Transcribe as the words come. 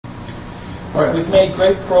All right, we've made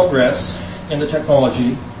great progress in the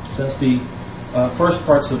technology since the first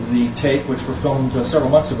parts of the tape, which were filmed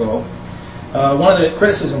several months ago. One of the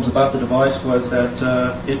criticisms about the device was that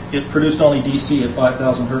it produced only DC at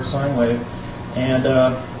 5,000 hertz sine wave, and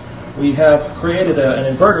we have created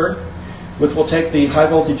an inverter which will take the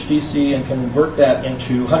high voltage DC and convert that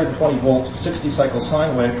into 120 volt 60 cycle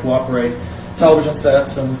sine wave to operate television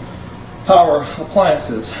sets and power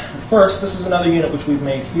appliances. First, this is another unit which we've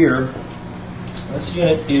made here. This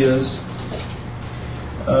unit is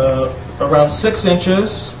around 6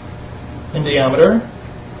 inches in diameter.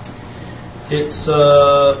 It's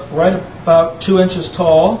right about 2 inches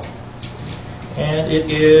tall, and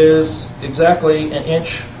it is exactly an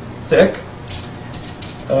inch thick.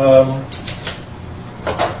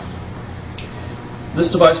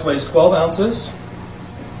 This device weighs 12 ounces,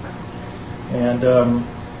 and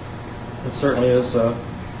it certainly is a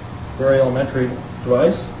very elementary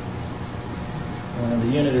device. And the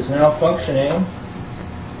unit is now functioning.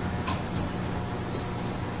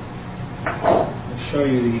 I'll show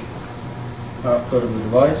you the output of the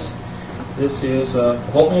device. This is a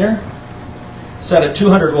voltmeter set at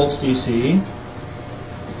 200 volts DC.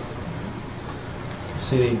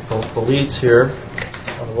 See both the leads here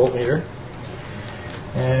on the voltmeter,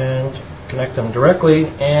 and connect them directly,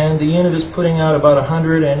 and the unit is putting out about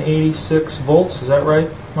 186 volts. Is that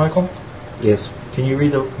right, Michael? Yes. Can you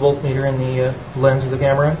read the voltmeter in the lens of the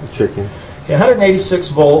camera? Checking. Okay, 186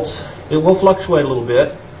 volts. It will fluctuate a little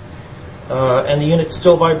bit, and the unit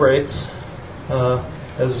still vibrates,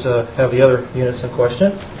 as have the other units in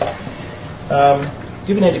question.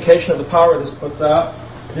 Give you an indication of the power this puts out.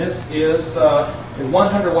 This is a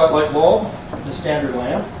 100 watt light bulb, the standard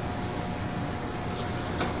lamp.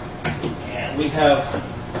 And we have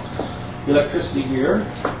the electricity here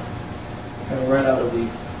coming right out of the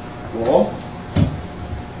wall.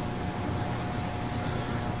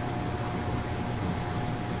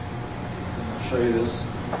 I'll show you this.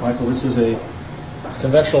 Michael, this is a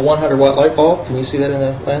conventional 100 watt light bulb. Can you see that in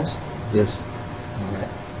the lens? Yes. All right.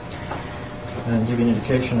 And give you an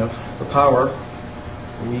indication of the power.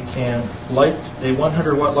 We can light a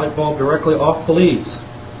 100 watt light bulb directly off the leads.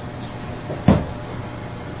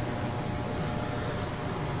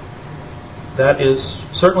 That is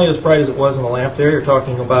certainly as bright as it was in the lamp there. You're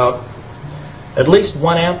talking about at least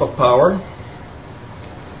 1 amp of power.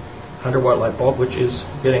 100 watt light bulb, which is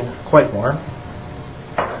getting quite warm.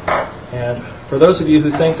 And for those of you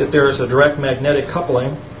who think that there is a direct magnetic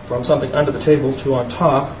coupling from something under the table to on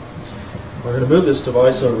top, we're going to move this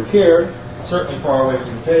device over here, certainly far away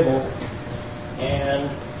from the table,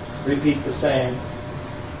 and repeat the same.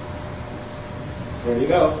 There you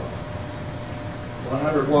go.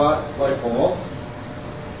 100 watt light bulb.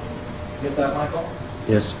 Get that, Michael?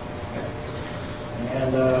 Yes. Okay.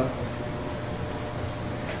 And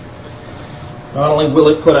not only will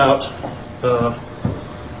it put out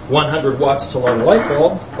 100 watts to light a light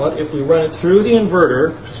bulb, but if we run it through the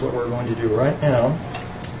inverter, which is what we're going to do right now,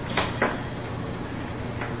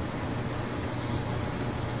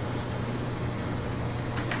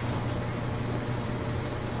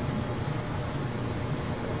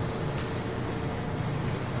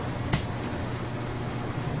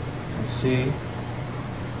 see,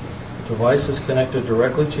 the device is connected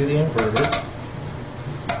directly to the inverter.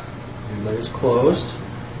 The relay is closed.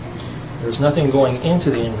 There's nothing going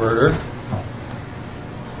into the inverter.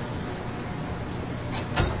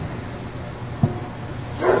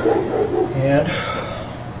 And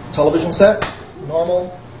television set,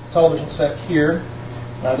 normal television set here.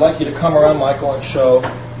 And I'd like you to come around, Michael, and show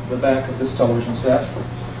the back of this television set.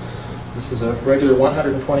 This is a regular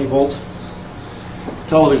 120 volt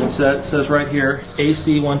television set. It says right here,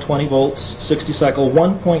 AC 120 volts, 60 cycle,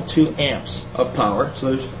 1.2 amps of power.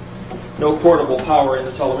 So there's no portable power in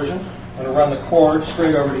the television. I'm going to run the cord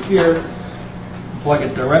straight over to here, plug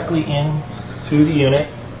it directly in to the unit,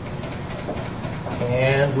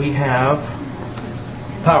 and we have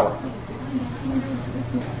power.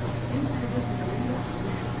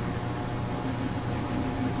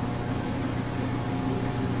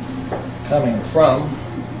 Coming from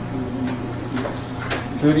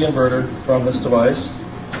through the inverter from this device.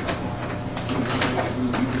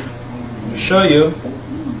 To show you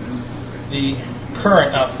the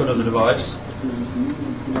current output of the device.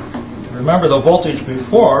 Remember the voltage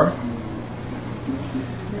before,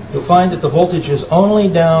 you'll find that the voltage is only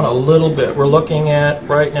down a little bit. We're looking at,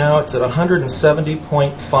 right now, it's at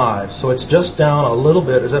 170.5, so it's just down a little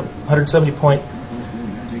bit. Is that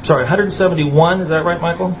 171, is that right,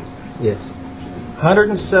 Michael? Yes.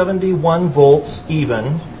 171 volts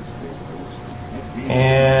even,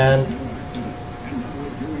 and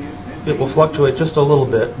it will fluctuate just a little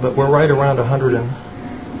bit, but we're right around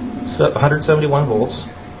 171 volts.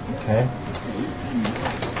 Okay.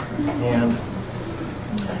 And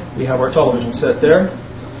we have our television set there.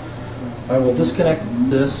 I will disconnect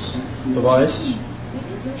this device,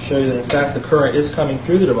 show you that in fact the current is coming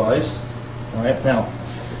through the device. All right, now,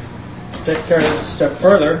 to take care of this a step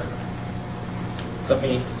further, let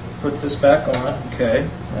me put this back on. Okay,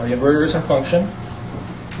 now the inverter is in function.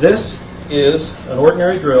 This is an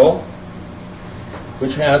ordinary drill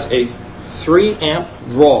which has a 3 amp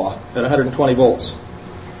draw at 120 volts.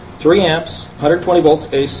 3 amps, 120 volts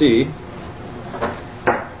AC.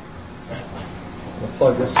 We'll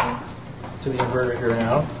plug this into the inverter here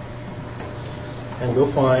now, and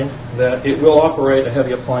you'll find that it will operate a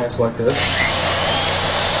heavy appliance like this.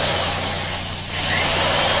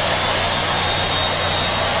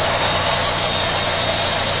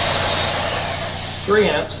 Three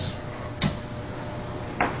amps.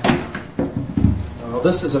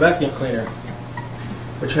 This is a vacuum cleaner,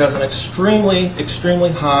 which has an extremely,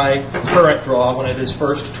 extremely high current draw when it is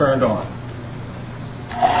first turned on.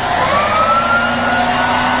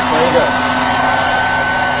 There you go.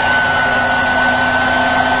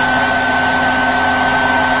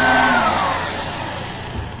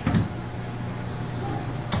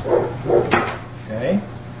 Okay.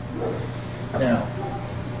 Now,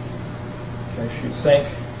 in case you think,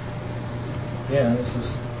 again,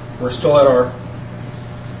 we're still at our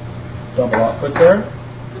double output there,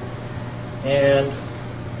 and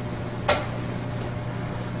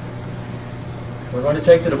we're going to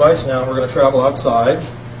take the device now and we're going to travel outside.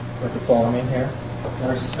 You have to follow me in here.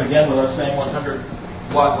 There's, again, with our same 100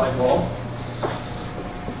 watt light bulb.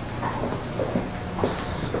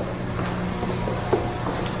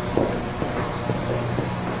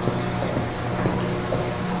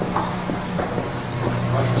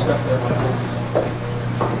 Watch your step there, Michael.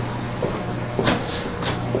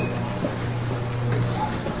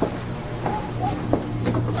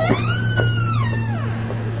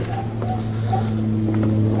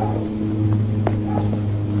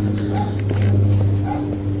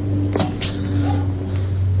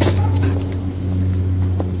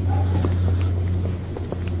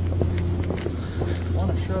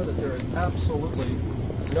 That there is absolutely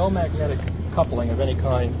no magnetic coupling of any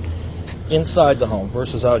kind inside the home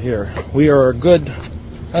versus out here. We are a good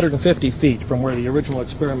 150 feet from where the original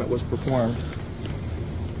experiment was performed,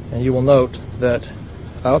 and you will note that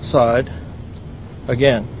outside,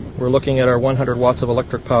 again, we're looking at our 100 watts of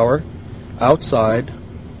electric power outside,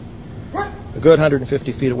 a good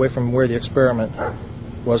 150 feet away from where the experiment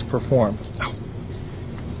was performed.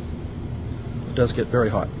 It does get very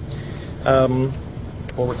hot.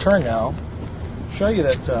 We'll return now, show you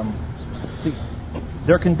that, see,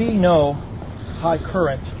 there can be no high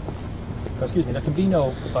current, there can be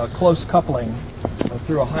no close coupling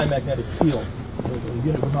through a high magnetic field. The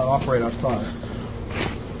unit would not operate outside.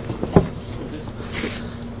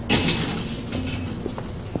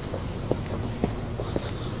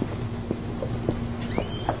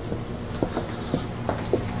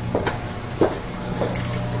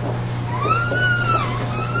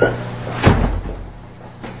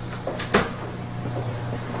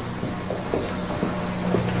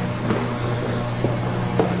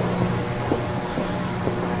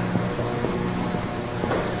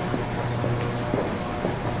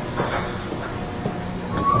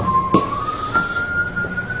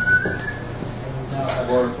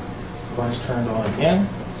 Device turned on again,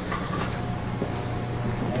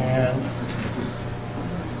 and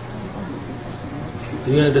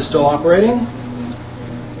the unit is still operating.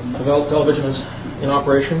 The television is in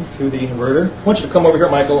operation through the inverter. I want you to come over here,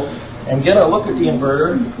 Michael, and get a look at the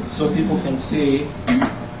inverter so people can see.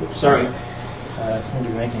 Oops, sorry, I seem to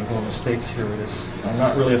be making little mistakes here with this. I'm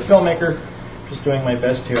not really a filmmaker, just doing my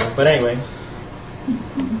best here. But anyway,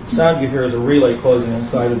 the sound you hear is a relay closing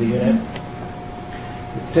inside of the unit.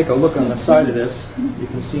 Take a look on the side of this. You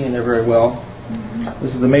can see in there very well.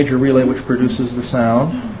 This is the major relay which produces the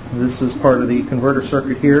sound. This is part of the converter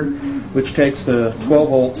circuit here, which takes the 12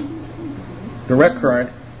 volt direct current,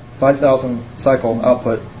 5,000 cycle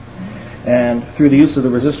output, and through the use of the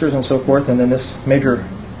resistors and so forth, and then this major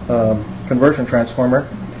conversion transformer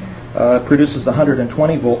produces the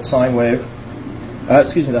 120 volt sine wave.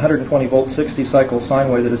 The 120 volt 60 cycle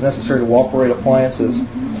sine wave that is necessary to operate appliances.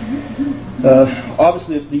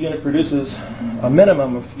 Obviously, the unit produces a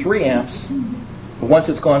minimum of 3 amps, but once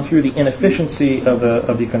it's gone through the inefficiency of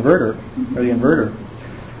the converter or the inverter,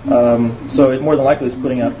 so it more than likely is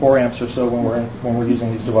putting out 4 amps or so when we're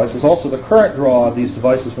using these devices. Also, the current draw of these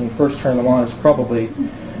devices when you first turn them on is probably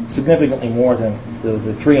significantly more than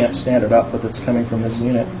the 3 amp standard output that's coming from this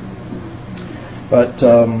unit. but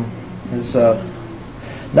there's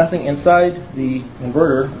nothing inside the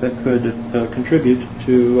inverter that could contribute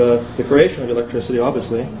to the creation of electricity,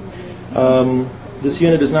 obviously. This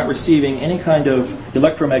unit is not receiving any kind of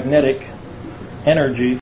electromagnetic energy